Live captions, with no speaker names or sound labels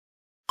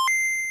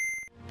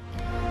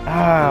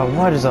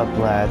What is up,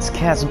 lads?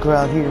 Kasin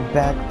Koral here,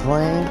 back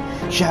playing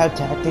Shadow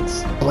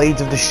Tactics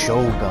Blades of the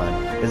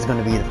Shogun. This is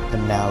going to be the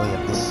finale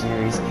of this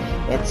series.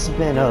 It's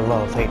been a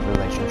love-hate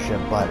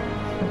relationship, but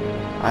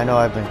I know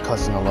I've been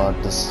cussing a lot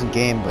this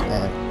game, but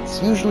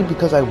it's usually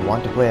because I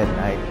want to play at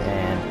night,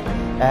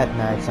 and at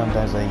night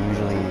sometimes I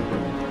usually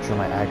show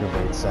my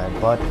aggravated side.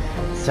 But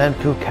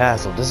Senpu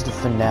Castle, this is the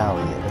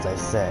finale, as I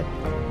said.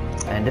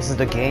 And this is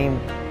the game,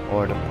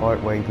 or the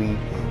part where we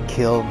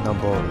kill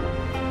Noboru.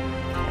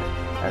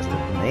 As with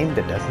the name,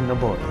 the death of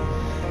Noboru.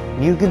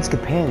 Mugen's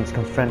companions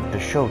confront the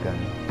Shogun.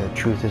 The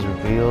truth is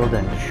revealed,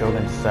 and the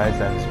Shogun decides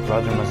that his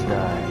brother must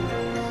die.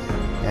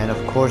 And of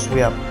course, we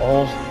have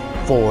all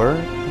four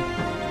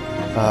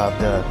of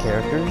the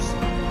characters.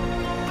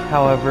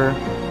 However,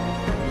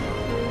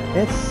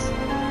 this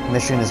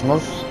mission is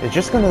it's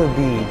just gonna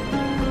be.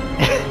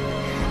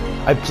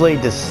 I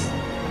played this,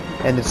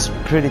 and it's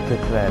pretty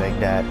pathetic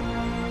that,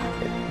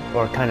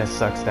 or kind of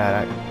sucks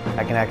that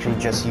I can actually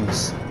just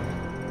use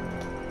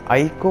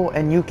Aiko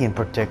and Yuki in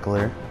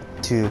particular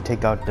to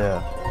take out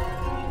the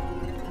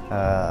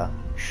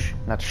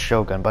not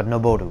Shogun, but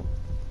Noboru,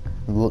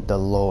 the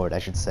Lord, I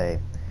should say.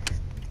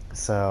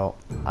 So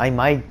I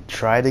might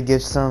try to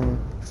give some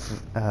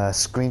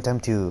screen time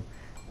to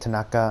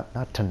not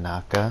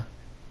Tanaka.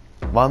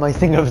 Why am I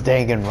thinking of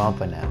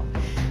Danganronpa now?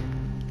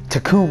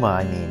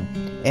 Takuma, I mean,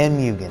 and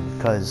Mugen,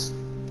 because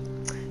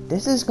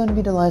this is going to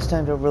be the last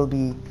time that we'll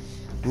be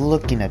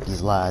looking at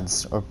these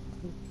lads, or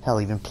hell,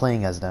 even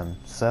playing as them.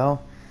 So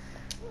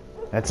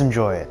let's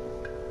enjoy it.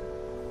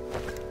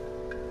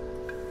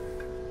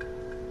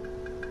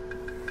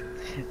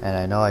 And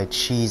I know I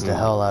cheesed the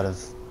hell out of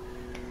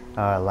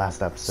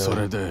last episode.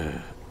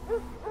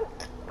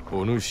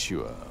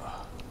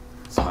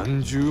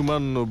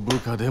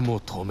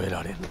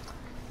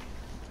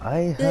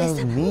 I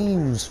have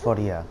memes for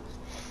ya.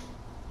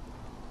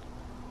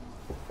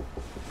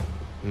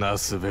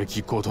 Sir,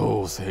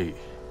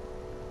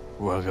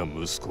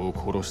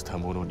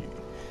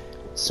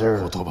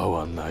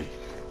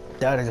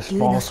 that is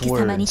false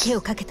words.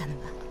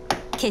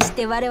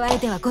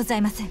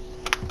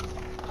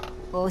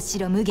 大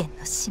城無限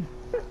の死も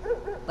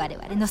我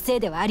々のせい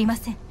ではありま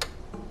せん。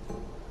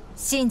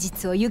真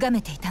実を歪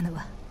めていたの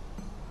は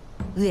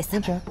上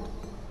様、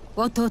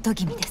弟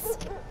君です。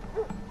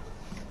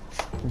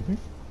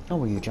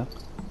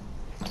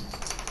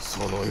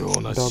そのよ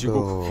うな至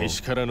極け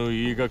しからぬ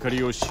言いがか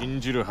りを信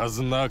じるは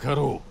ずなか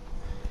ろ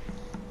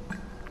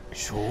う。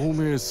証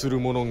明する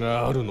もの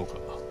があるのか。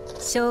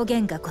証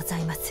言がござ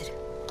いまする。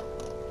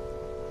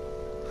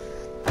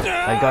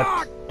I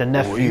got the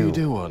nephew.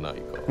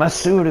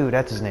 Masuru,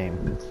 that's his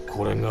name.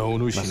 これがお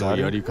主の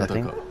やり方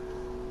か。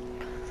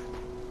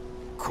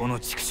この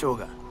畜生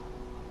が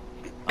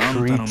あん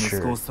たの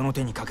息子をその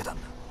手にかけたん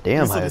だ。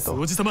Damn, 嘘です、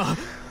おじさま。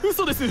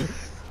嘘です。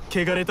汚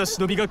れた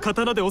忍びが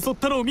刀で襲っ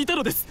たのを見た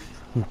のです。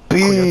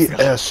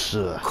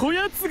 BS. こ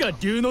やつが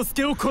龍之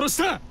介を殺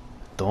した。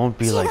 Don't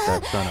be like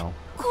that, Sano.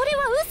 これ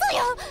は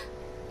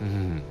嘘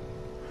よ。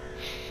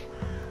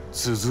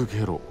続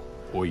けろ、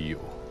おいよ。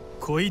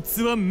こい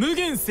つは無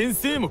限先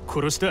生も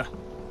殺した。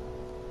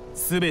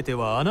すべて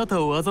はあな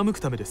たを欺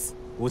くためです、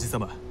おじさ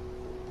ま。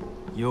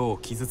世を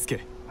傷つ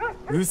け、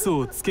嘘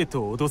をつけ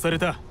と脅され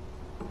た。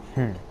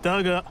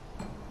だが、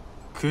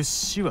屈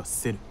しは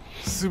せぬ。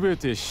すべ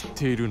て知っ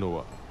ているの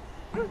は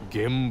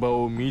現場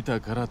を見た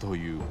からと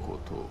いうこ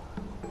と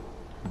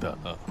だ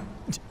な。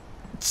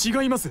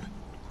違います。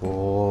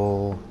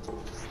Oh,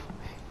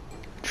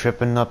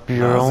 tripping up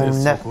your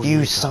own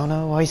nephew,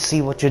 Sano. I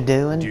see what you're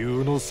doing.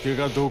 龍之介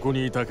がどこ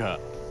にいたか、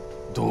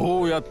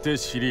どうやって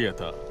知り得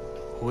た。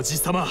おじ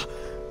さま、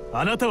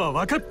あなたは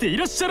分かってい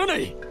らっしゃらな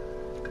い。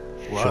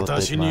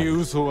私に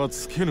嘘は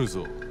つけぬ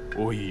ぞ、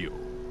おいよ。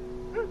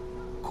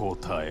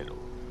答えろ。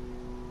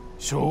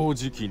正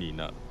直に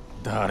な、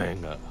誰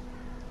が、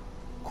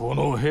こ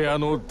の部屋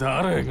の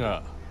誰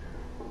が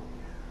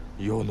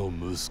世の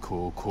息子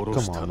を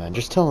殺したのか。お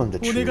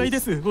願いで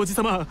す、おじ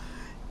さま。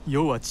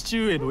世は父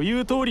上の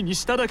言う通りに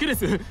しただけで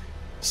す。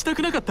した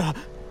くなかった。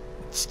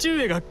父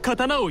上が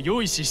刀を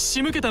用意し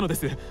仕向けたので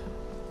す。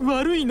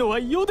悪いのは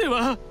世で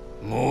は。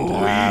もういい。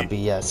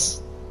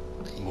BS.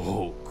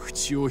 もう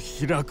口を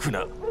開く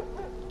な。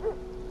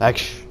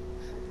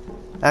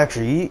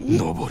Actually,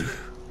 Noboru.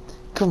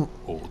 Come,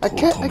 I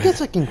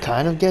guess I can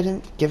kind of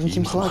give him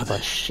some slack,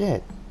 but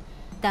shit.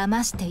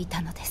 騙してい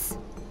たのです。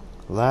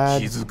Lad,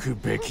 気づく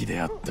べきで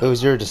あった。it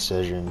was your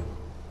decision.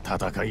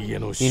 戦いへ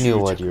の You 執 knew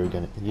what 着。 you were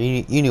gonna.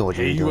 You knew what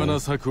you 平和 were な doing.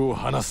 策を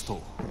話すと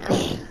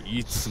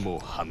いつも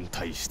反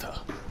対し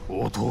た。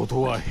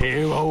弟は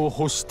平和を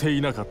欲して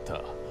いなかっ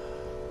た。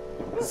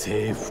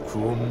征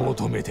服を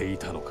求めてい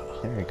たのか。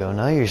 There you go.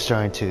 Now you're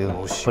starting to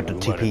もし put the 生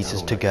two まれた pieces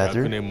のが100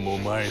 together. 年も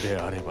前で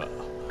あれば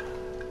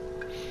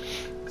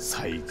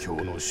最強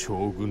の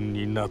将軍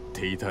になっ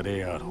ていた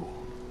であろう。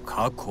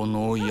過去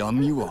の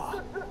闇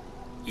は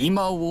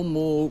今を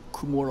も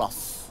曇ら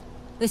す。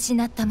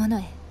失ったもの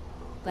へ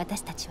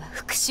私たちは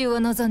復讐を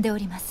望んでお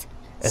ります。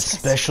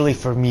 Especially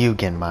for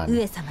Mugen, man.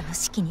 上様の指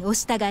揮にお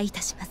従いい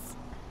たします。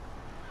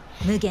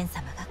無限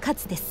様がか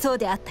つてそう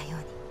であったよ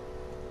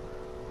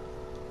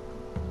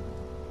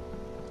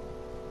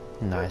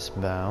うに。 Nice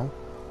bow.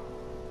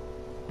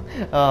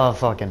 Oh,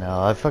 fucking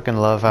hell. I fucking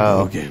love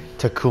how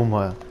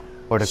Takuma,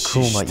 or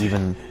Takuma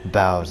even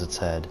bows its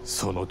head.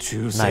 その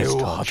忠誠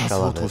を果た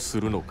そうとす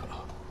るの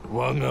か。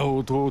我が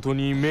弟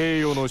に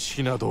名誉の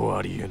死など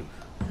ありえぬ。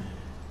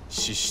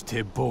死し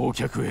て忘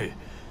却へ。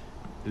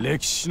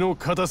歴史の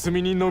片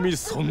隅にのみ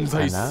存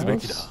在すべ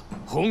きだ。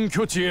本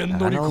拠地へ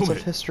乗り込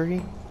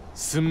め。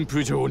駿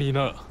府城に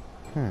な。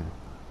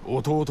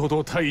弟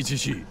と対峙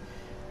し、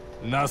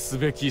なす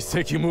べき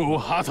責務を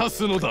果た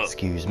すのだ。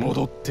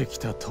戻ってき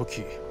た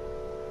時、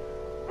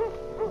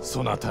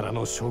そなたら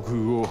の処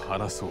遇を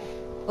話そう。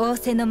仰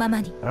せのま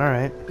まに。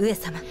上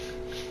様。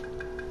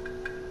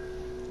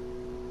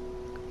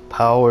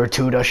Power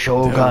to the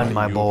Shogun,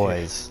 my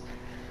boys.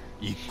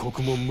 一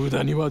刻も無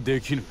駄にはで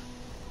きぬ。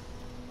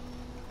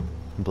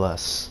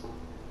Bless.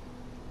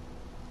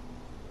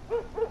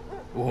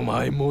 お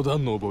前もだ、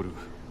登る。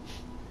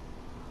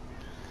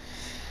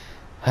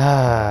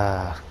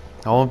I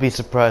won't be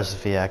surprised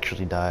if he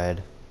actually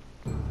died.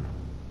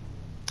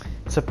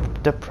 It's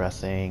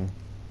depressing.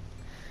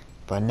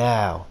 But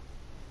now,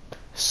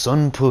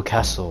 Sunpu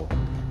Castle,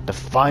 the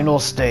final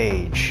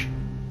stage.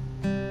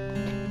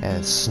 And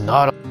it's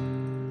not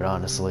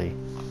honestly.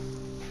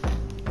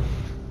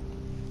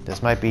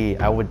 This might be,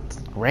 I would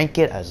rank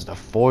it as the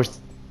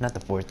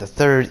the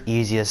third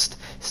easiest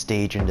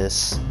stage in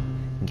this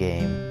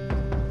game.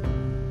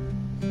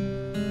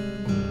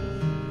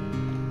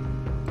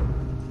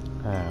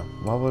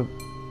 What would...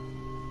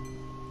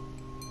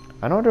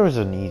 I know there was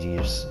an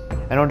easiest...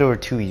 I know there were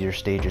two easier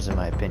stages in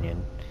my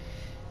opinion.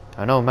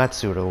 I know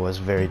Matsuda was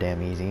very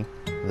damn easy,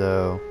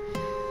 though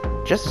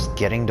just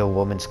getting the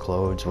woman's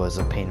clothes was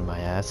a pain in my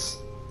ass.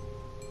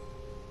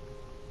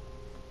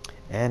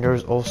 And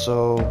there's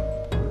also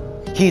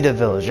Hida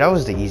Village. That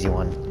was the easy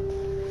one.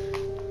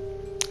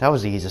 That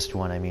was the easiest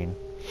one, I mean.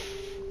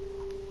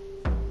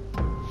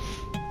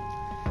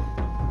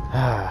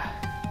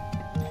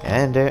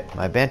 And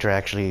my banter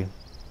actually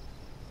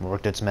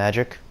worked its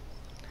magic.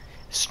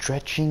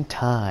 Stretching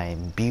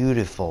time.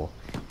 Beautiful.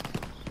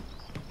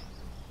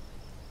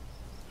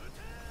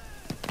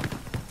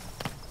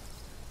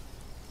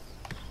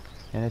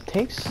 And it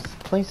takes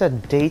place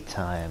at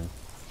daytime.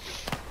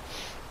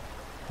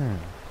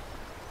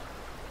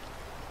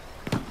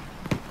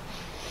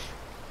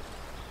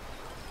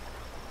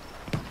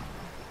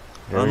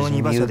 There's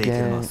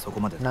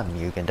Mugen, not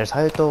Mugen, there's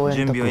Hayato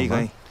and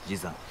Takuma.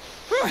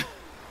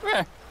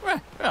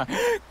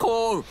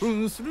 興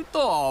奮する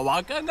と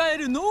若返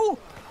るの。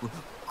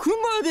熊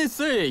で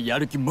さえや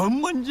る気満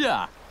々じ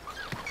ゃ。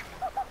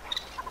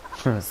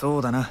そ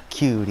うだな。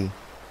キュウリ。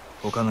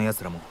他の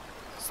奴らも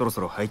そろ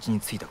そろ配置に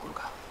ついた頃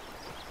か。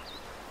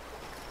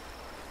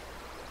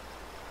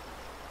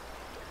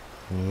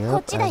こ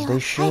っちだよ、愛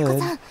子さん。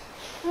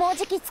もう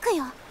じき着く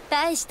よ。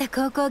大した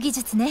高校技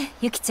術ね、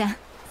ゆきちゃん。さ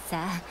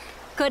あ、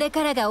これ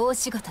からが大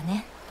仕事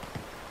ね。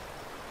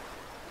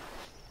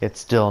It's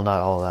still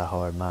not all that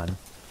hard, man.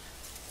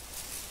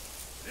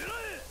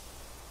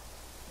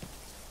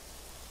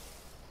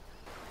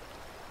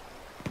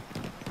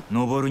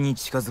 登るに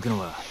近づく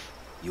のは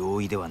容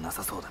易ではな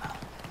さそうだな。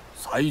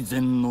最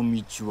善の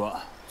道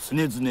は常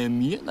々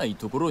見えない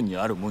ところに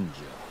あるもんじ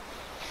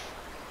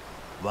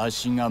ゃ。わ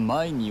しが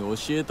前に教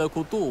えた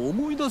ことを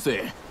思い出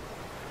せ。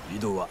井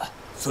戸は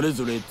それ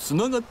ぞれつ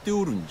ながって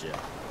おるんじゃ。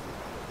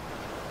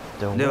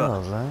で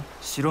は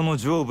城の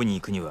上部に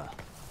行くには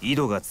井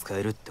戸が使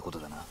えるってこと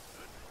だな。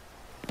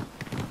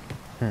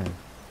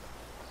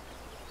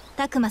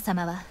拓磨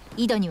様は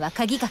井戸には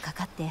鍵がか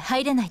かって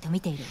入れないと見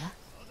ているわ。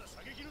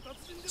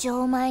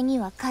城前に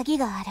は鍵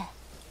がある。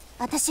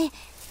私、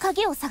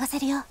鍵を探せ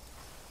るよ。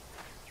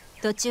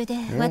途中で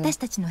私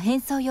たちの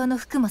変装用の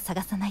服も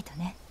探さないと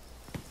ね。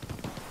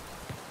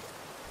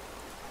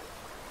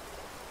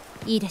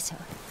いいでしょう。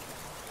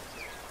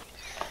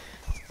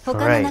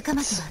他の仲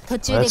間とは途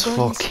中で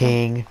合流し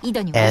て井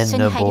戸には一緒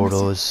に入りまし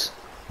ょう。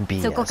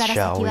そこから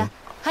先は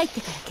入っ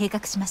てから計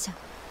画しましょう。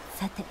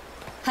さて、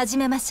始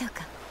めましょう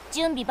か。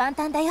準備万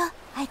端だよ、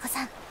愛子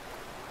さん。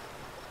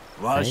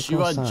わし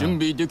は準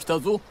備できた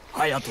ぞ、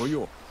隼人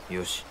よ。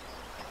よし、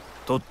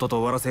とっとと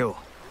終わらせよ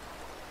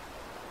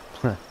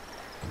う。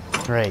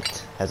Right,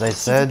 as I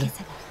said,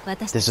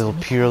 this will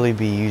purely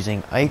be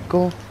using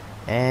Aiko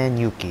and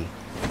Yuki.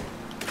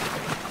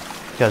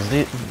 Because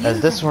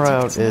as this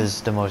route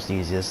is the most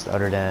easiest,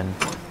 other than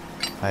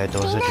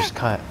Hayato's, which is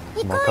kind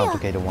of more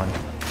complicated one.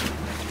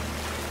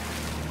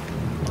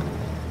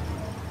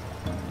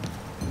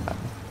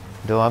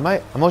 Though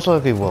I most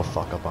likely will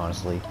fuck up,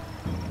 honestly.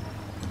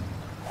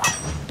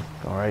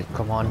 Alright,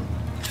 come on.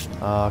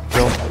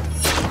 Kill.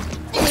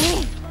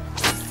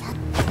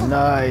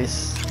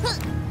 Nice.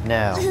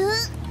 Now.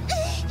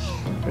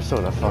 Just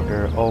throw the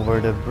fucker over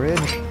the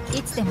bridge.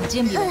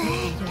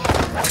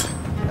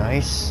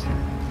 Nice.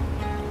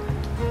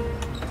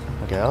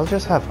 Okay, I'll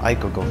just have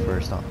Aiko go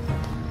first,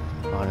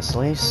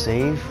 honestly.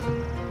 Save.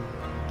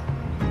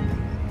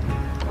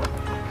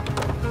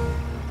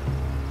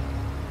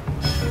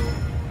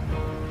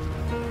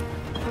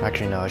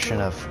 Actually, no, I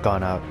shouldn't have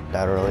gone out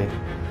that early.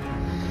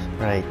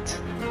 Right.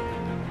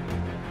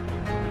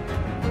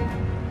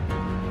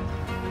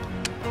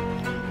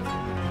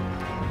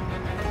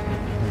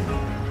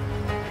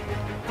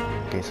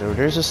 Okay, so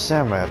there's a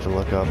samurai I have to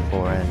look out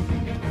for, and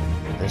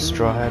this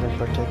straw hat in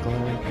particular.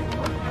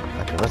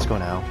 Okay, let's go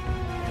now.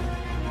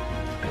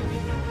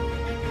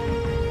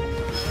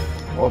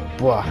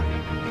 Oppa!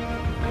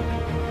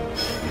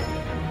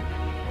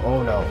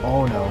 Oh no,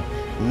 oh no.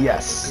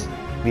 Yes!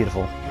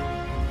 Beautiful.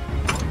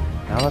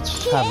 Now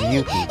let's have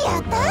Yuki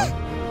go down.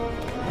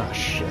 Oh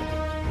shit.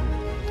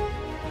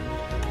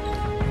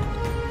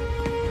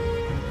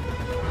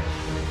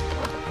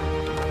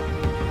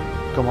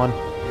 Come on.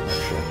 Oh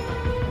shit.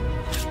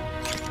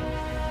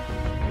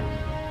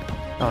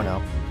 Oh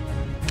no.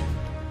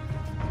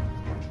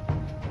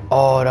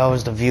 Oh, that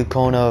was the view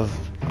cone of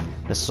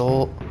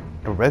the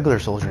regular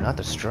soldier, not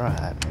the straw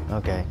hat.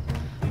 Okay.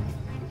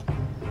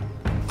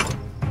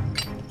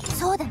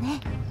 そうだね。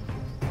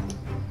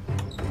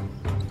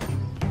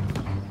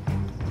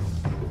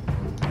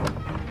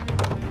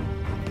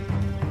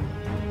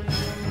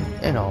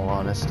 In all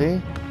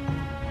honesty.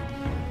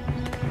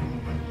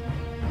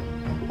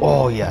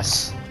 Oh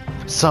yes.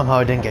 Somehow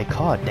I didn't get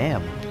caught,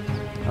 damn.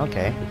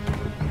 Okay.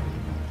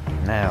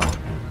 Now.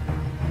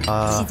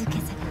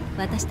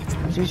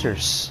 These are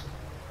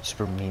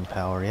super mean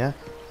power, yeah?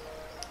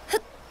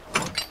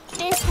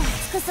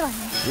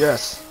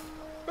 Yes!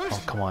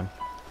 Oh, come on.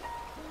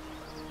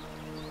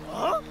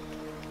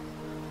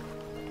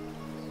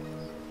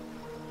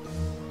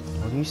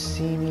 Will you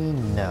see me?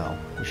 No.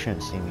 You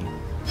shouldn't see me.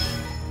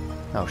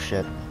 Oh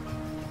shit.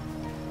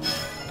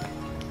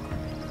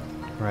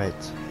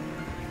 Right.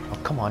 Oh,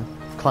 come on.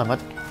 Climb it.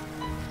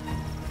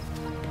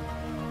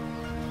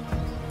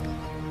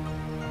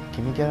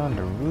 Can you get on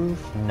the roof?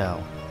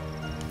 No.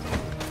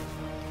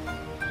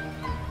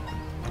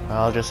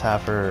 I'll just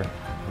have her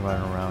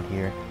run around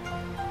here.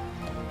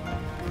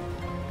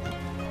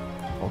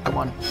 Oh, come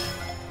on.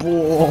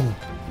 Boom!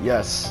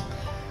 Yes.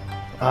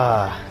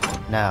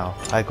 Now,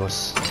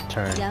 Aiko's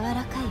turn.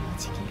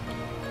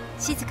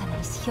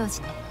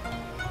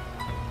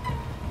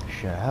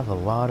 Shit, I have a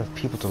lot of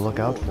people to look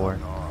out for.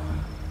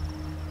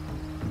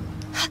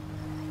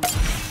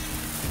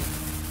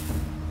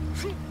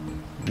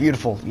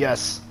 Beautiful,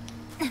 yes.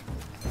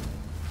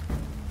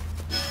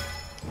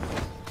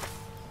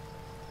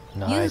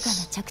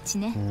 Nice.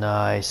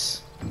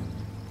 Nice.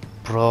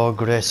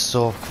 Progress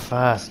so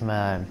fast,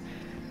 man.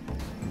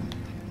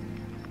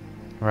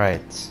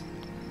 Right.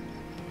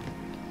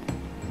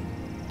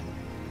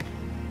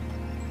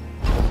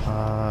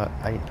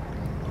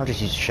 I'll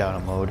just use shadow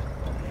mode.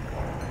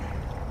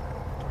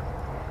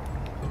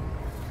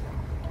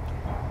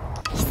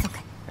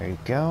 There you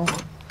go.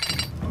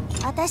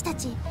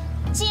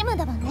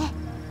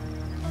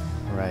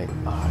 Right.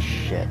 Oh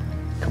shit.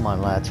 Come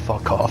on, lads,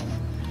 fuck off.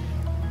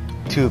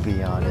 To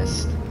be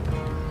honest.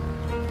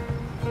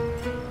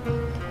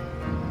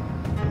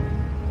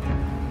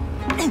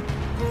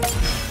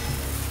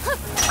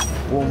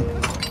 Boom.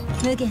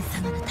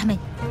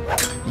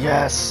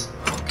 Yes.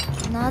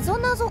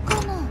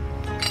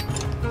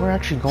 We're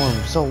actually going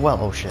so well.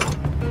 Oh shit.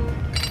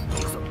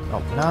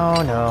 Oh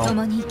no, no.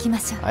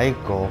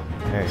 Aiko.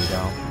 There you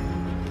go.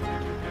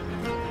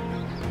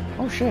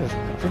 Oh shit,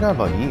 I forgot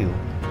about you.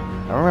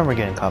 I remember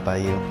getting caught by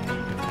you.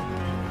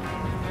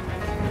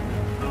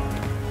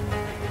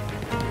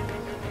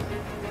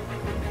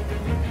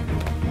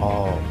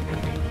 Oh.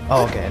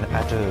 Oh, okay, and I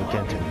have to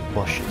get into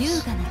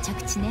bushes.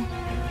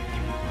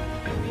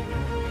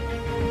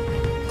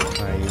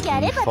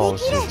 Alright, you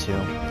falls here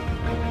too.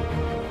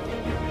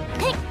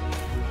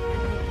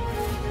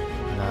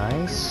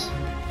 Nice.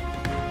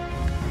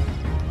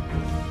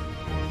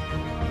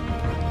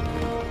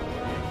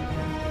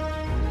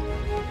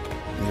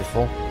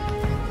 Beautiful.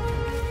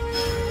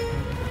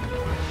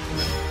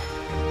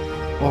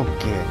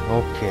 Okay,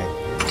 okay.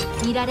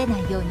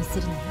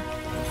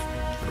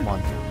 Come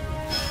on.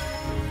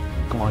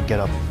 Come on, get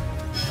up.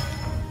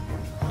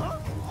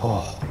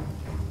 Oh.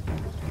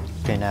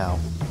 Okay, now.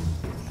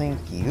 Thank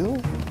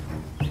you.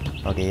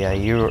 Okay, yeah,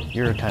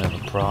 you're kind of a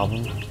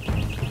problem.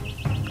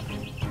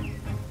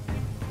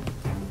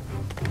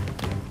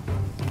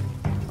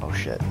 Oh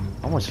shit.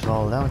 Almost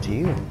fell down to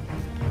you.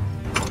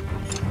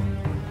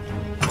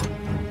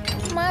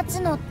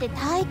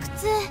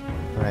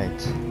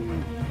 Right.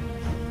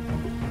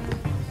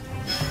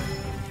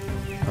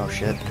 Oh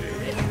shit.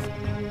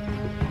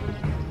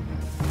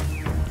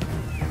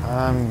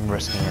 I'm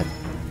risking it.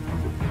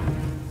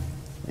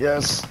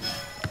 Yes.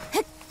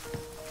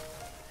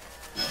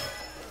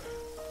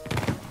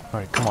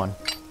 Alright, come on.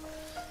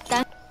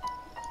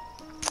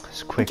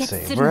 Just quick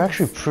save. We're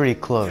actually pretty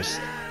close.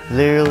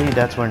 Literally,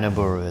 that's where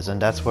Noboru is,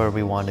 and that's where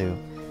we want to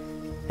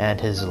end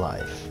his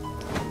life.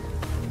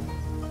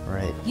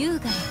 Right.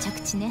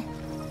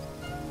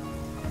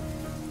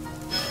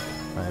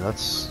 Right,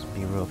 let's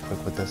be real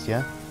quick with this,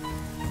 yeah?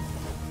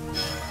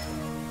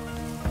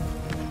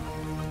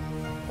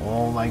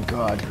 Oh my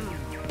god.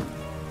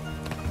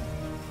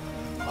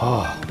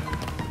 Oh.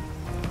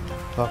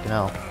 Fucking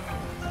hell.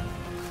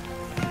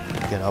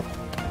 get up.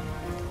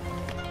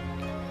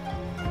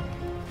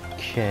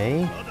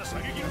 Okay.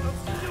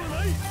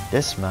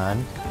 This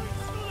man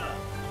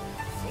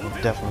will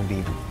definitely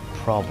be a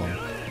problem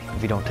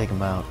if you don't take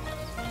him out.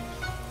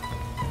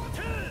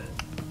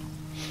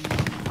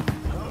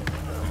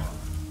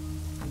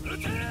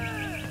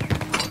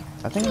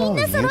 I think I'll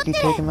have Yuki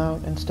take him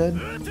out instead.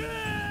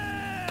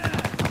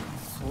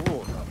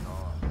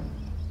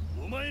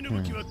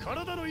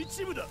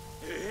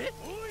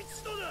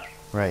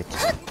 Right.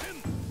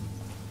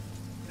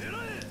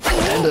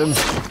 And him!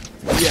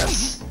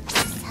 Yes!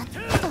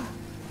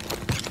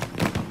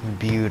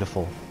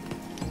 Beautiful.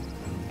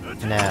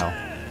 Now.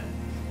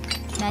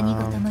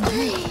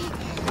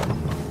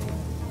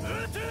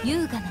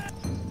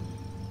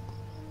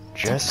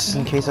 Just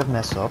in case I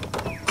mess up.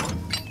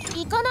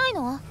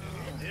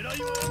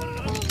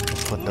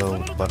 Put the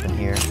weapon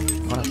here.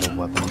 What is the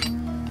weapon?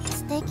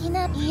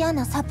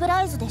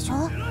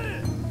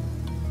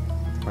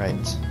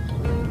 Right.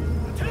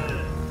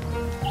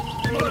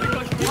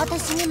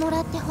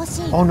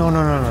 Oh no.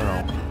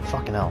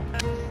 Fucking hell.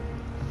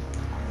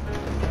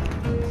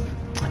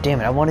 Damn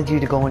it, I wanted you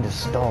to go into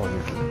stall,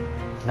 Yuki.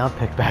 Not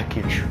pick back up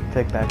your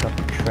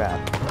trap.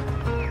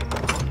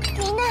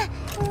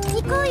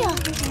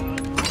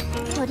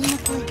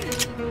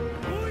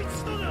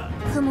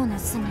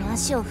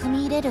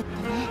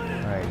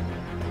 Right.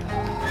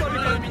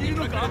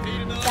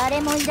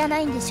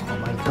 Oh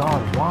my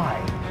god, why?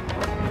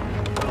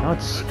 No,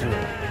 it's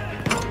stupid.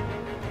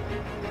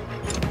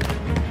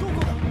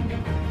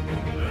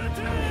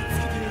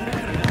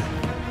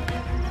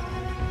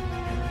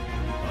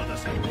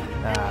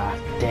 Ah,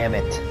 damn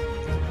it.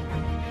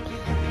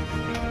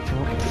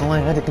 If only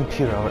I had a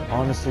computer, I would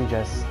honestly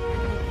just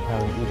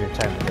have an easier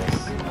time with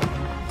this.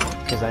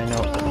 Because I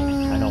know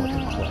what to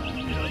click.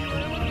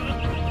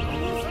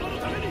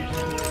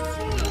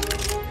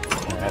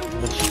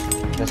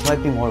 This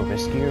might be more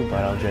riskier,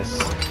 but I'll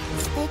just...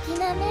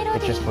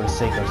 It's just for the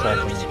sake of so I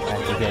can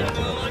actually get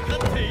into it.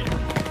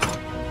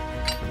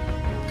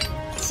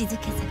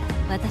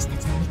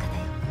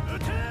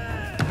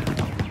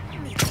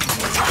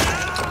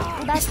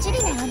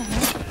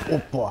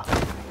 Oh boy.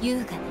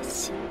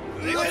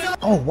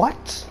 Oh,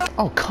 what?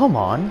 Oh, come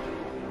on.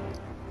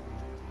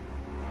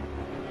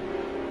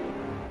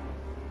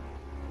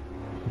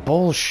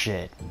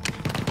 Bullshit.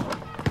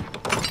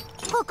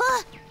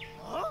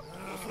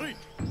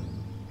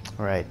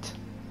 Right.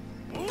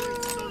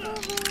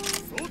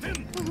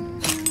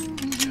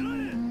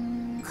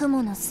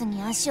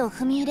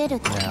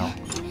 Now.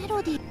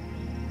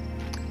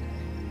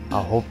 I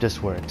hope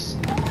this works.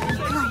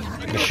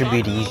 This should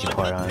be the easy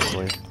part,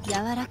 honestly.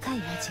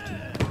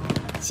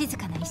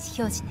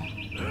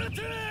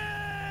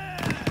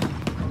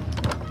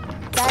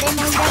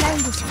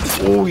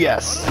 Oh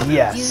yes,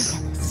 yes.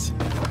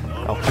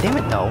 Oh damn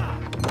it, no.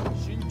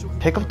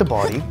 Pick up the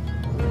body.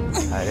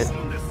 Hide it.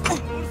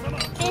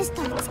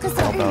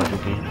 Help out,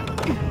 Yuki.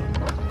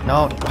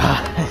 No.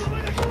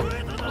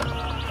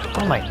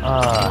 Oh my.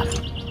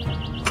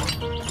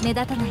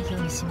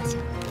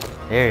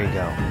 There you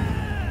go.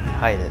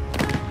 Hide it.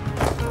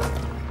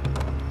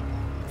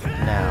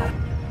 Now.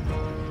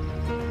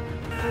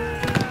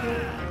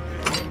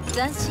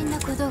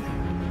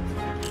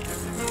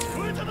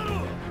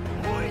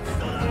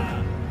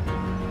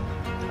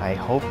 I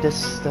hope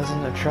this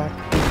doesn't attract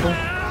people.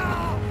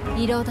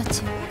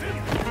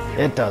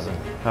 It doesn't.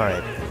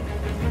 Alright.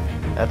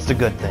 That's the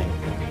good thing.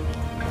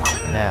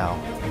 Now,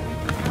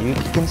 you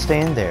can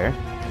stay in there.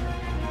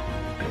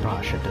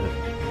 Oh, shit,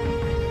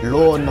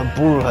 Lord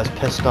Noboru has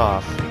pissed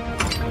off.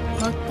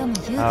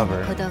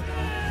 However,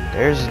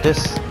 there's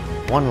this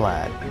one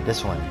lad.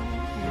 This one.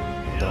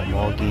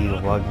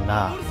 Domogi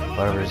Wagna.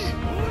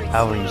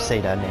 However you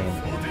say that name.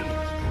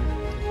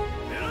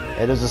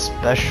 It is a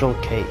special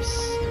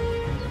case.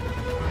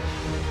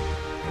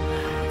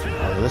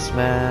 Now this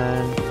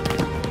man,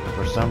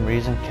 for some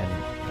reason, can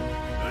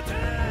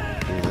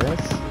do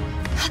this.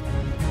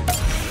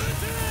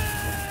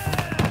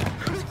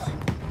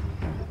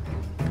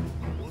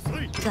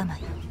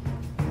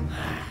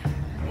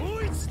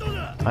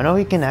 I know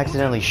he can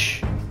accidentally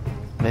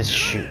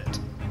miss-shoot.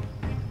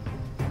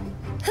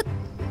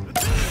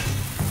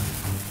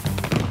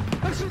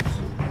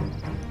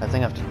 I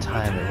think I have to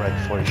time it right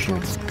before he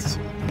shoots.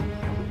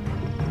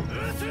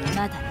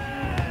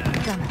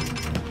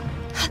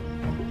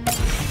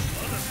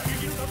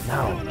 No.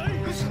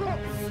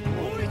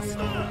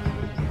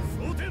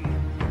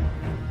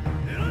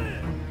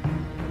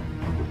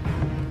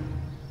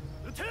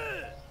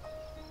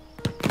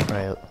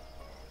 Right.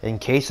 In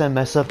case I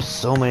mess up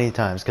so many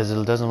times, because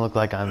it doesn't look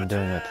like I'm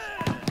doing it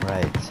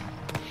right.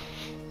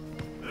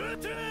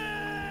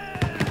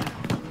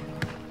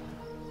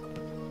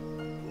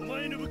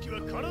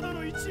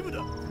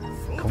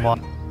 Come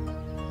on.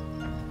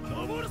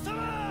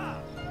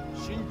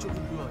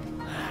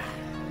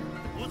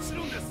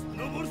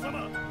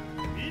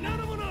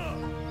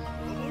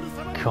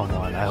 Come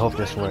on, I hope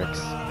this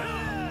works.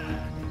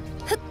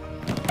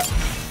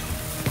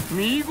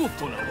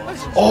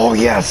 Oh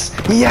yes!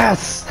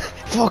 Yes!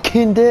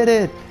 Fucking did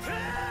it!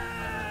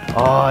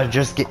 Oh,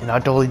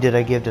 not only did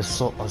I give a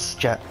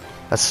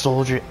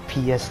soldier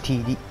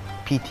PTSD,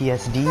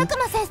 悪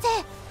魔先生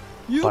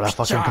but I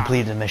fucking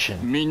completed the mission.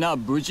 みんな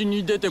無事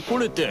に出てこ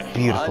れて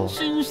Beautiful. 安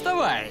心した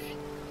わい。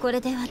これ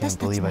で Can't 私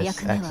たち believe の I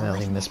役目は終わ accidentally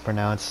りね。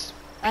 mispronounced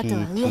あとは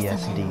上様への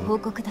PTSD. 報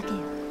告だけよ。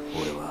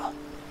俺は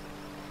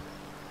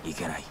い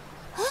けない。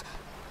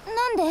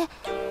なんで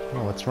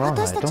Oh, what's wrong,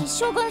 私た Idol? ち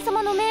将軍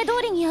様の命通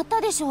りにやった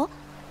でしょ。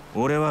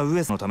俺は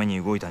上様のため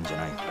に動いたんじゃ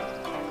ない。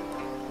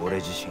俺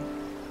自身。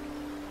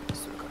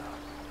それか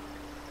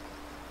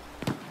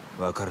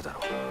らわかるだ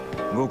ろ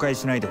う。誤解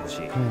しないでほし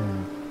い。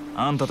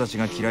あんたたち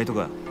が嫌いと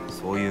か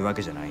そういうわ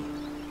けじゃない。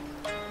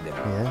でも、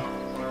 Yeah.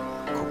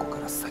 ここか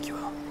ら先は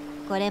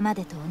これま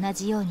でと同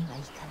じようにはいか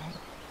ない。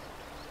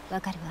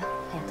わかるわ、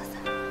隼人さ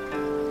ん。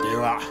で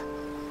は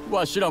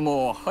わしら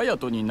も隼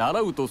人に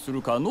習うとす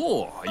るか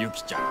のう、ユ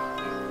キちゃん。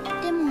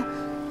でも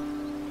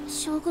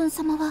将軍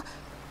様は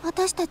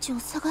私たちを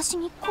探し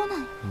に来ない。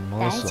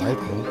大 Most 丈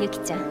likely. 夫、ユキ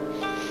ちゃん。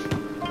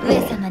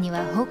上様に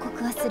は報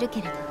告はする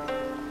けれど、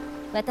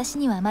私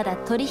にはまだ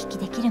取引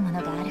できるも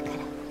のがあるから。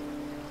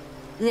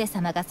上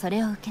様がそ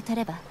れを受け取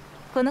れば、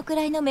このく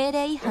らいの命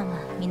令違反は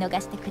見逃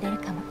してくれる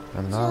かも。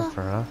 Enough,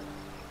 huh?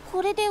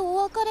 これでお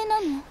別れな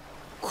の？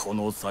こ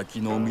の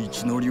先の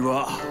道のり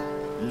は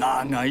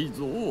長い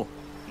ぞ。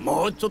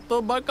もうちょっ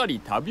とばかり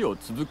旅を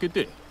続け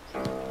て、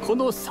こ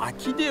の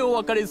先でお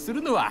別れす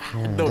るのは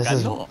どうか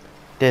の。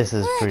This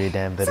is pretty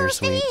damn そうし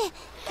ていい。 bittersweet.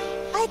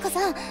 愛子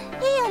さん、いい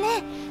よ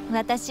ね。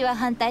私は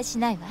反対し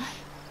ないわ。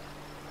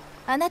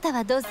あなた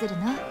はどうする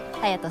の、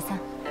隼人さん。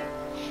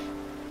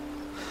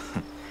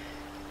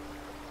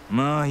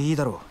まあいい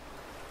だろう。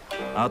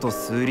あと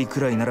数里く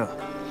らいなら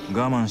我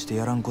慢して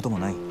やらんことも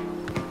ない。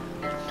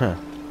 Huh.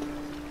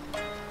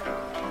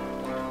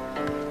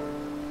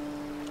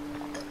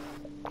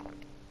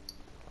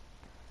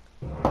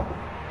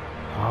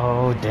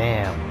 Oh,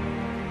 damn.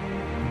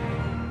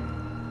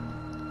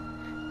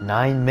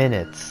 9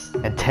 minutes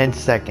and 10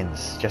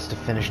 seconds just to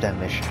finish that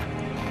mission.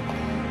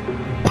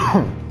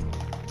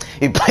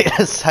 He played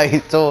a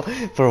Saito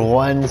for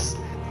 1%,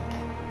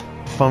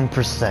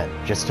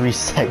 just 3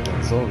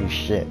 seconds. Holy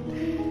shit.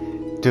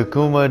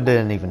 Takuma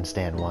didn't even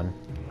stand one.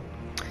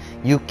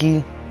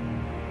 Yuki.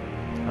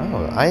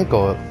 Oh, I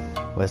go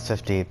with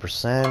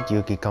 58%.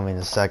 Yuki coming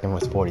in second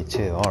with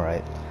 42.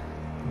 Alright.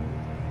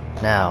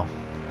 Now,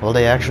 will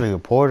they actually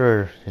report,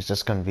 or is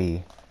this gonna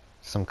be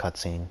some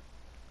cutscene?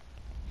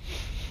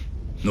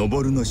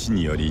 登の死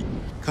により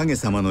影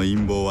様の陰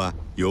謀は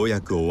ようや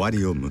く終わ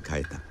りを迎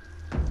えた。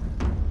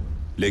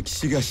歴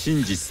史が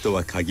真実と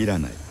は限ら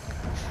ない。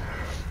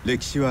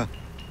歴史は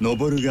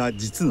登が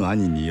実の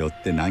兄によ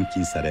って軟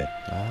禁され、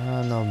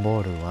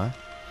Noboru, huh?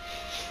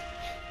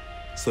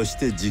 そし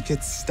て自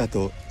決した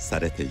とさ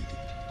れている。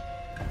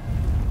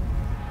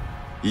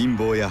陰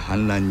謀や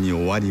反乱に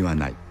終わりは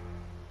ない。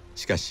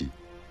しかし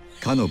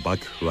かの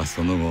幕府は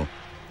その後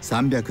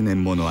300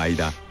年もの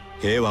間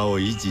平和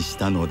を維持し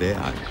たので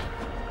ある。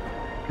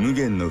無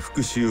限の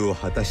復讐を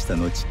果たした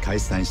後解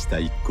散した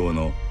一行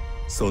の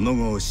その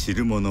後を知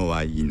る者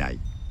はいない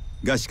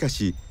が、しか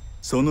し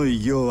その偉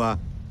業は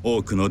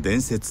多くの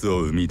伝説を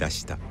生み出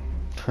した。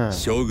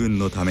将軍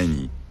のため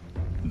に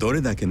ど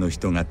れだけの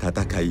人が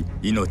戦い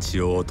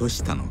命を落と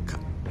したのか。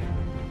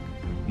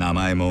名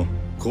前も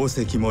功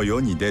績も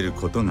世に出る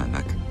ことが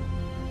なく、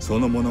そ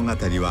の物語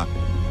は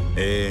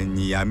永遠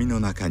に闇の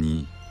中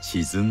に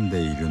沈ん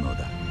でいるの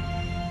だ。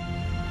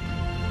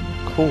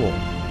 Cool.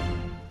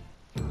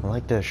 I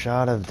like the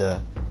shot of the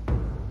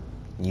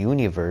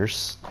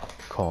universe,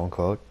 quote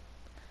unquote.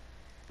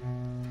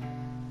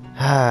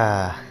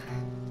 Ah.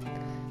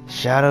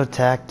 Shadow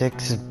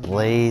Tactics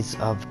Blades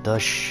of the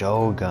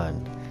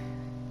Shogun.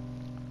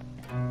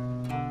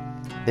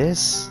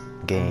 This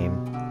game,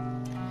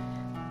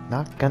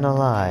 not gonna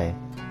lie,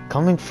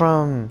 coming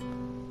from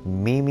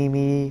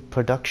Me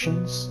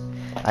Productions,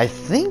 I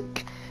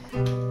think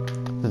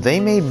they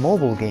made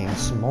mobile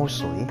games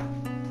mostly.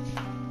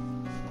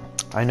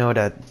 I know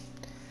that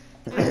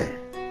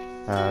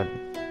I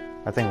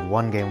think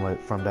one game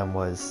from them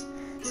was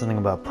something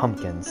about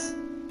pumpkins.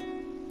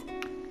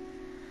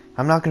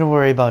 I'm not gonna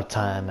worry about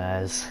time,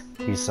 as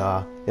you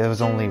saw. It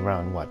was only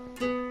around, what,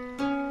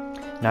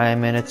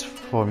 9 minutes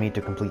for me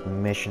to complete the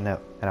mission, and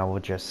I will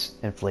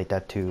just inflate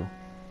that to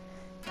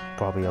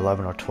probably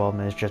 11 or 12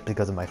 minutes just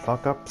because of my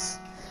fuck-ups.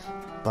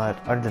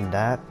 But other than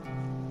that,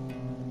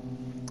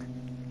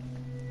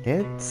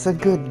 it's a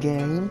good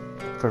game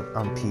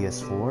on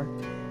PS4.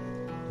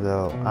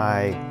 Though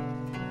I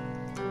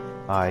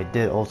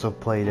did also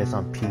play this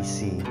on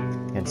PC.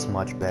 It's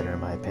much better in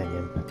my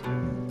opinion.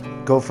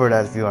 Go for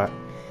that if you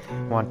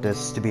want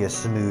this to be a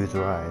smooth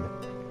ride.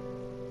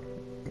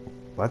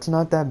 But it's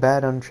not that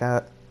bad on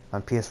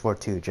PS4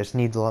 too. Just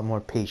needs a lot more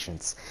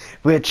patience,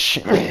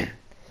 which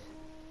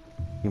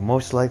you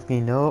most likely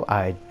know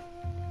I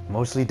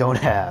mostly don't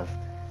have.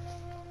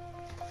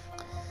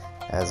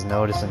 As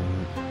noticed in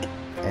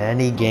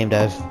any game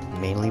that I've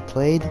mainly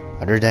played,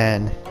 other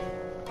than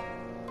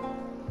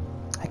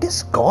I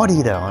guess God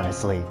Eater,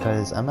 honestly,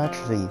 because I'm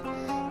actually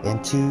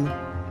into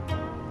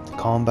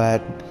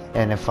combat,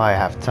 and if I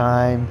have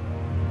time,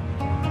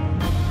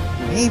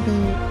 maybe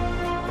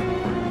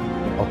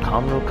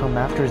Okami will come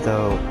after.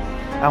 Though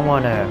I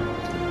wanna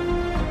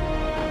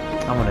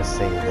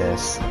say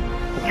this.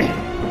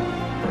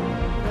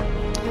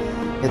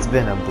 It's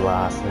been a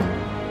blast in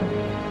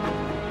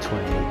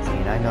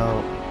 2018. I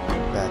know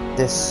that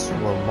this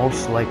will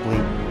most likely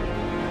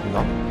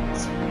not.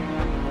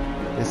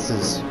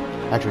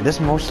 This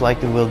most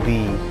likely will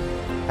be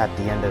at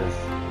the end of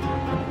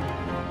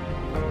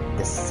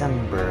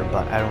December,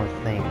 but I don't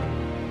think.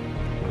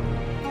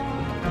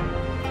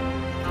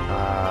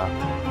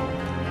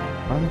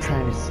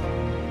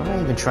 What am I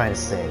even trying to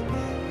say?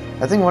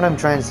 I think what I'm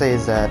trying to say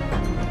is that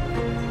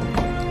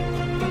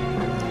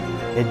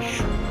it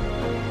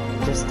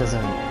just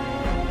doesn't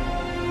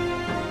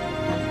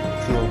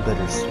feel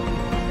bittersweet.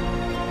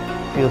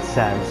 Feels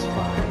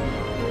satisfying.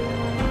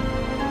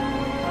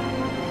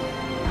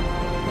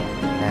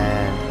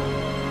 And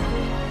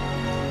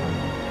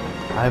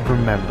I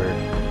remember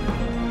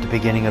the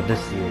beginning of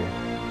this year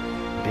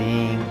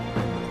being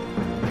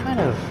kind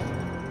of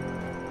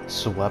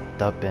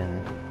swept up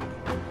in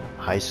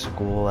high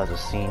school as a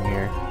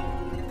senior.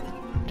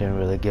 Didn't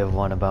really give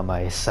one about my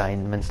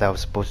assignments that I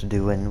was supposed to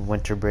do in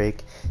winter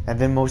break. I've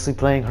been mostly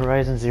playing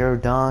Horizon Zero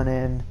Dawn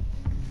and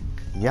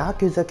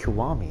Yakuza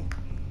Kiwami.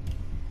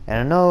 And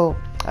I know,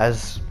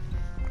 as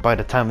by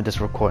the time of this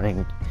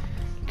recording,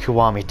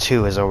 Kiwami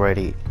 2 has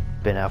already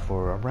been out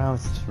for around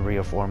 3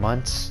 or 4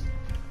 months.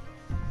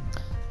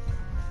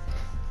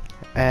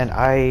 And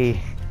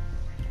I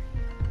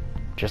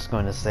just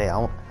going to say I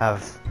don't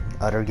have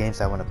other games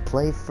I want to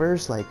play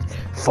first, like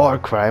Far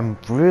Cry. I'm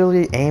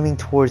really aiming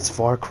towards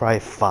Far Cry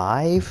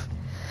 5.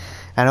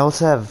 And I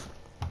also have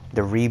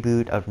the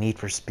reboot of Need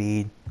for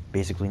Speed,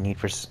 basically Need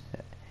for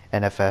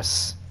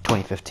NFS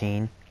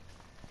 2015.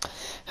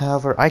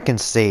 However, I can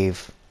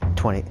save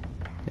 20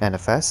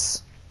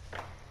 NFS,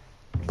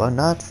 but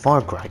not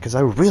Far Cry, because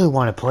I really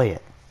want to play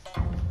it.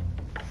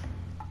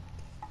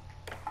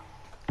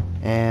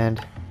 And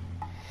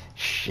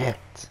shit.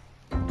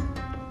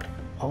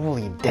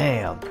 Holy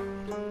damn.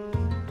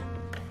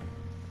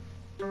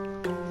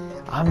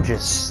 I'm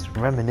just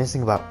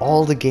reminiscing about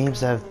all the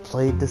games I've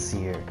played this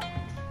year.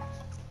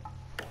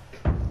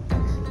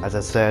 As I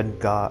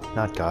said,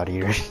 not God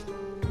Eater.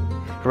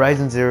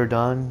 Horizon Zero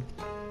Dawn,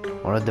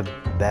 one of the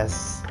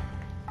best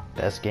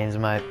games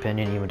in my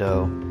opinion,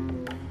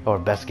 or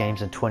best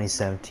games in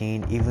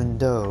 2017,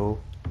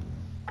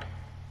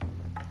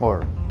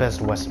 or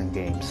best Western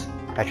games,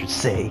 I should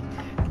say,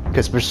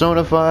 because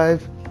Persona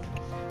 5,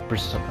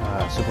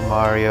 Super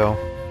Mario,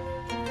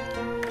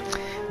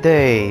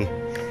 they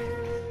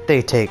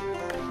take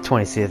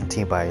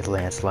 2017 by a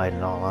landslide,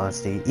 in all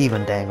honesty.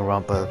 Even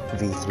Danganronpa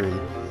V3,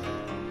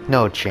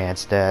 no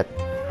chance that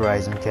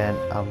Horizon can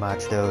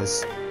outmatch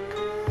those.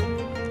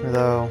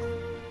 Though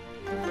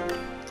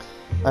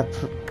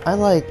I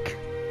like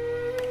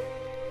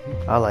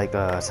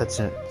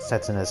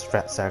Setsuna's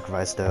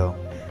Sacrifice. Though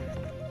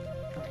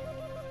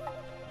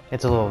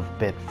it's a little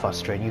bit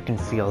frustrating. You can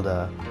feel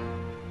the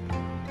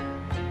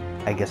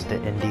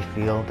indie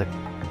feel.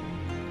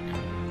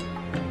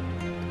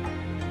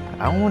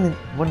 I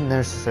wouldn't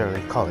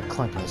necessarily call it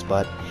clunkiness,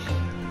 but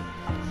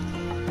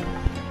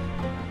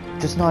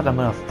just not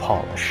enough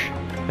polish.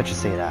 Let's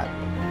just say that.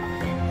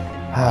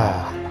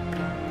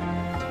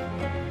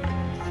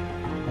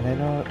 And I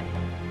know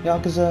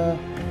Yakuza,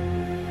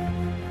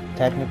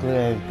 technically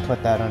I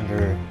put that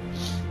under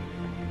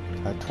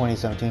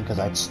 2017 because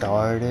I'd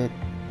started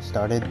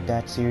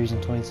that series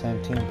in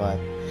 2017, but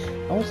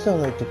I would still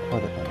like to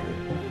put it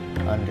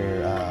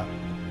under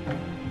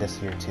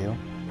this year too.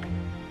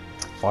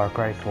 Far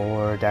Cry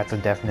 4, that's a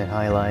definite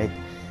highlight.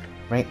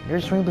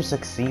 There's Rainbow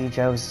Six Siege.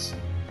 I was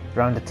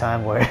around the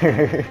time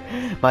where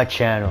my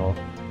channel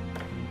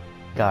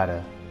got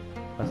a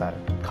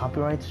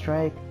copyright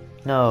strike?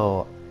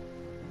 No,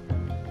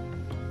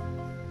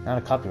 not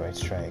a copyright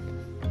strike.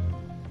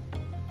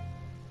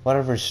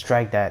 Whatever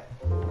strike that,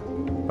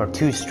 or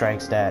 2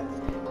 strikes that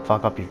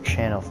fuck up your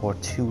channel for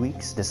 2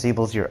 weeks,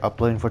 disables your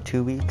uploading for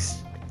 2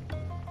 weeks.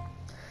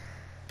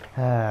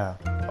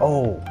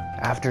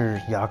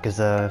 After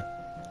Yakuza,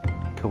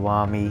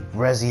 Kiwami,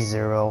 Resi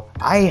Zero,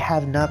 I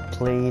have not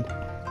played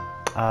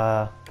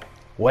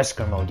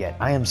Wesker mode yet.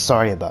 I am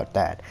sorry about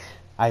that.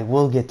 I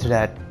will get to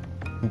that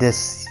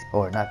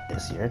not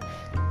this year,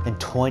 in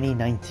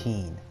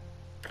 2019.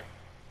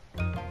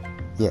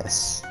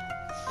 Yes.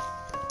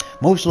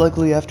 Most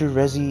likely after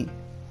Resi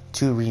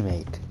 2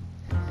 remake.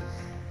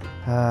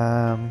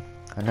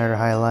 Another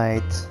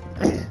highlight,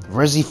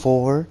 Resi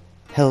 4,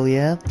 hell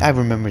yeah, I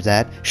remember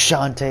that.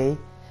 Shantae,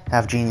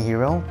 Half Genie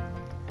Hero.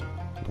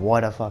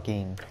 What a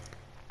fucking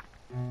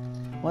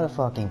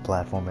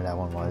platformer that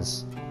one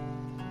was.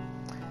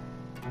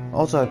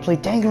 Also, I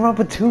played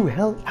Danganronpa 2.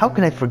 Hell, how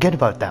can I forget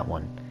about that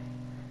one?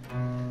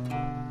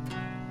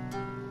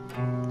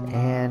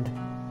 And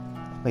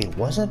wait,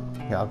 was it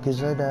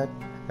Yakuza that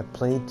I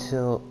played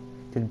till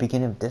the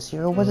beginning of this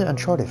year, or was it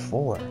Uncharted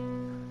 4?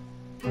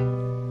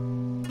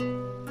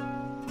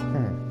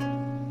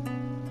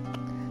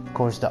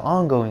 course, the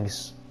ongoing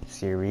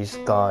series,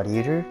 God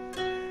Eater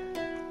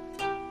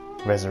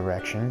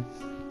Resurrection.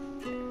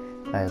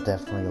 I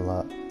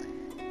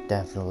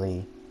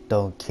definitely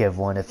don't give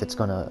one if it's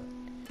gonna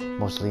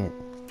mostly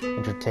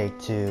intertake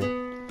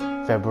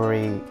to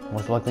February,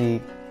 most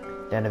likely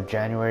the end of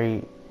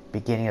January,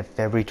 beginning of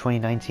February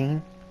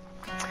 2019.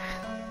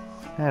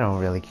 I don't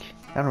really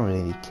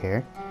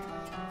care.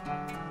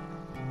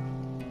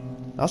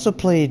 I also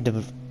played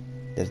the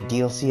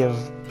DLC of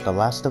The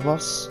Last of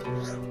Us.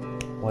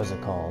 What is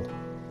it called?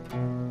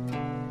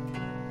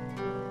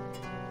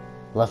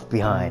 Left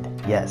Behind.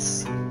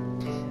 Yes.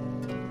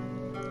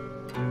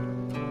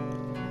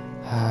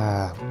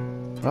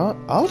 Well,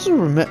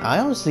 I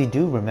honestly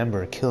do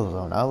remember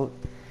Killzone.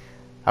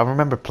 I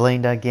remember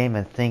playing that game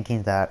and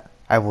thinking that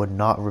I would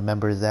not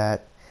remember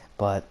that,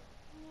 but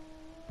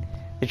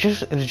it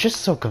was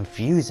just so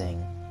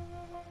confusing.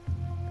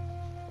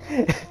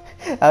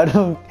 I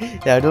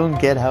don't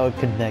get how it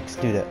connects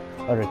to the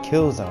other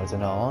Killzones,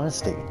 in all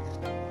honesty.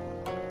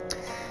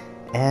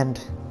 And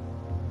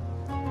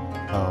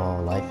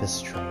oh, life is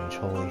strange.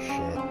 Holy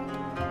shit.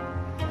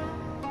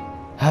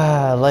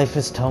 Life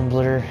is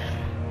Tumblr.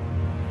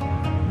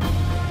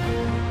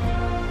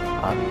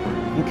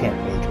 You can't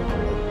rage with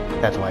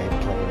it. That's why I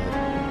played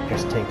it.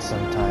 Just take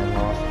some time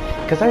off.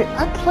 Because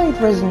I played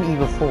Resident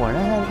Evil 4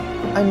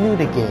 and I knew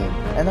the game.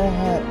 And I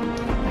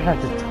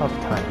had the tough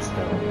times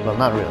though. Well,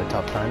 not really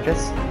tough time,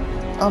 just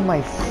on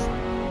my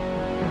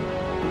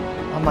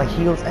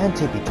heels and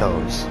tippy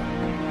toes.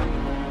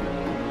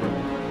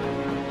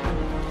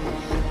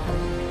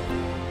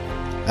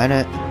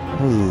 And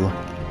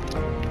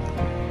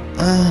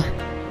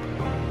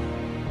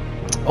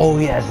oh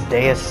yes,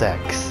 Deus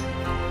Ex.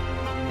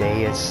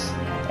 Deus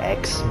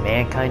Ex,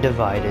 Mankind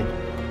Divided.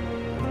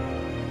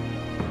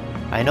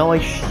 I know I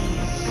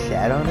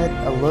shat on it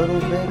a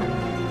little bit.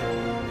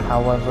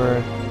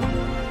 However,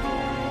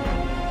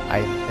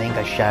 I think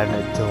I shat on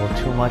it a little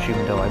too much,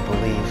 even though I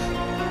believe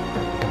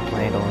I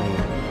complained only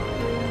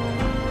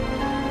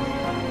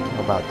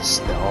about the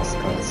stealth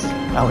because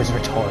I was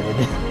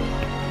retarded.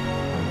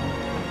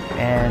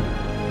 And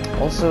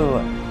also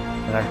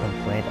another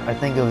complaint, I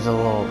think it was a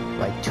little,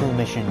 like 2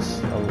 missions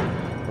a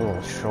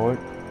little short,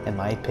 in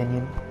my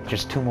opinion.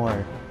 Just 2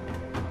 more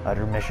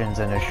other missions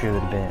and it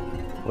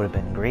would have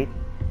been great.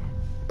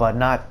 But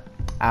not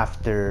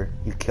after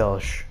you kill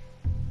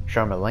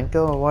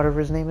Sharmalenko or whatever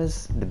his name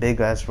is, the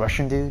big ass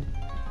Russian dude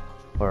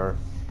or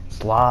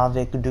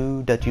Slavic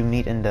dude that you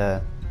meet in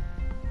the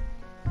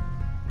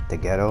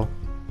ghetto.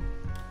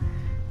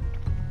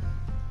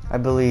 I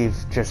believe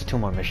just 2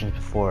 more missions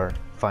before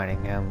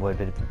finding him would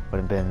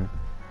have been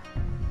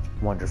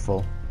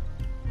wonderful.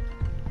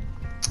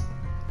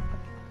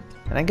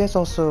 And I guess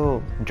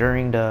also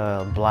during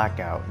the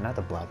blackout, not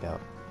the blackout,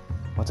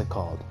 what's it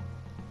called?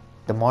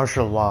 The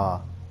martial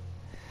law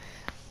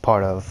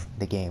part of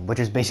the game, which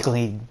is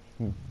basically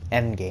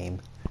endgame.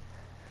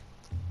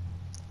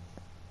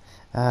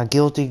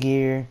 Guilty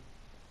Gear,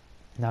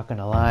 not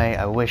gonna lie,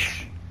 I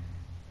wish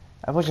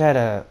I had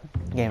a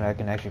game I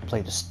can actually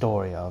play the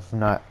story of,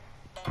 not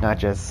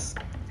just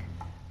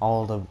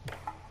all the,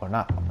 or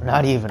not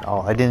even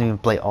all. I didn't even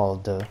play all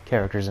of the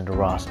characters in the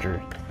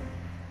roster.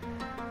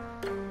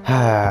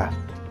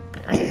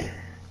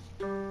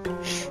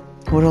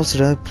 What else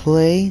did I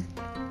play?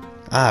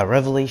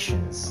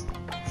 Revelations.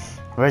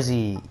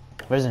 Resident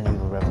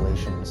Evil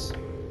Revelations.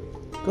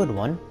 Good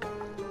one.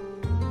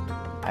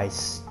 I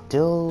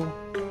still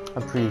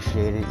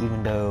appreciate it,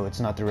 even though it's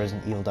not the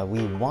Resident Evil that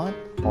we want,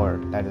 or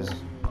that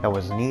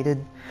was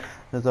needed.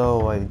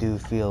 Though I do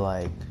feel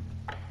like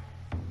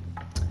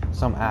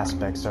some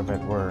aspects of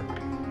it were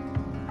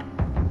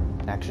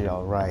actually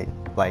alright.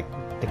 Like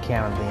the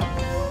camera being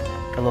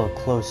a little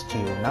close to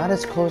you. Not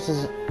as close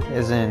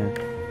as in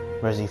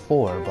Resi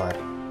 4, but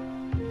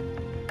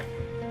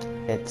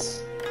it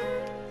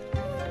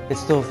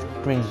still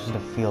brings the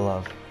feel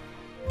of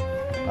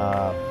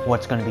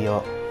what's gonna be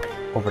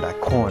over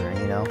that corner,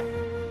 you know?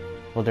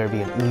 Will there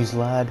be an ooze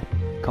lad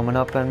coming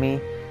up on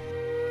me?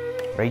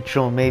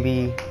 Rachel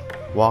maybe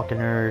walking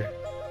her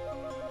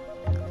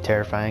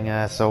terrifying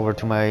ass over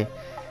to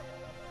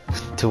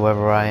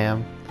wherever I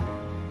am.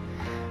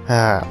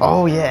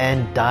 Oh yeah,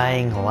 and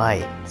Dying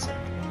Light.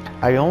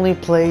 I only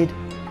played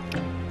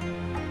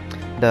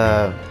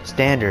the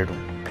standard,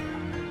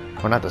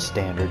 or not the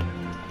standard,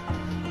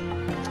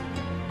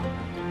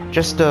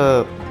 just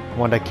the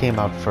one that came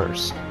out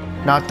first,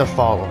 not the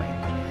following.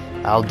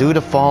 I'll do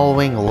the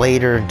following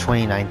later in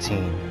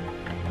 2019.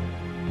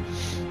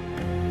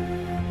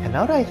 And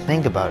now that I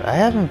think about it, I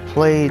haven't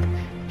played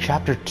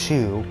Chapter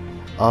 2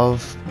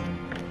 of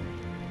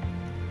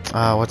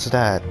what's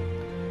that?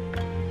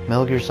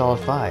 Metal Gear Solid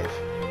 5.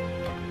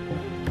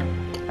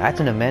 That's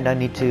an amend I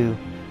need to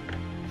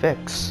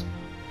fix.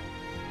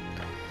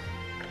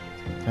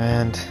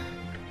 And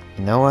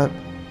you know what?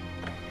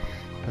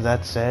 With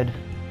that said,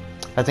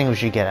 I think we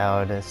should get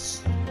out of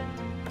this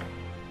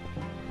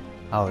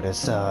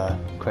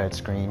credit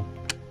screen.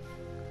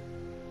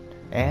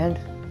 And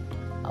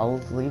I'll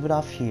leave it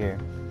off here.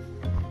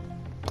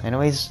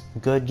 Anyways,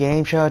 good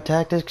game, Shadow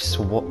Tactics.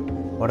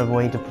 What a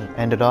way to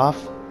end it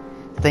off.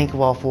 Thank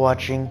you all for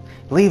watching.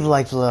 Leave a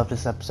like if you love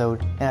this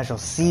episode, and I shall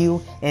see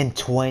you in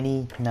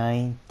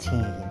 2019.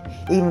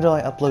 Even though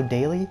I upload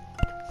daily,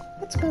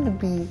 it's gonna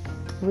be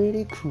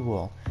pretty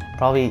cool.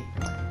 Probably,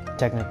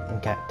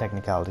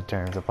 technicality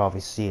terms, I'll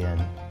probably see you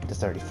in the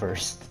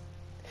 31st.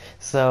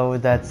 So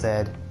with that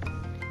said,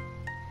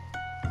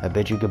 I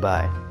bid you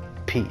goodbye.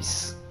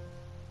 Peace.